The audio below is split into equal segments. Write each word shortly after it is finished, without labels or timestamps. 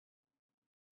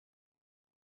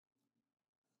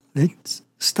Let's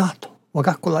start 我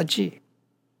が子ラジ。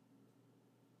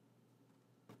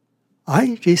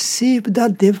I received a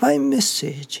divine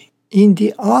message in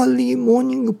the early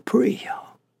morning prayer.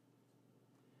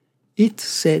 It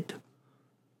said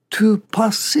to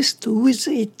persist with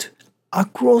it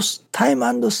across time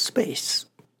and space.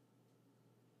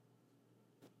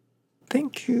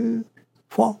 Thank you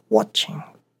for watching.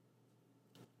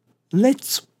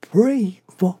 Let's pray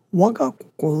for 我が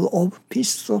心 of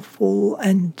peaceful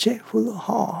and joyful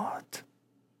heart.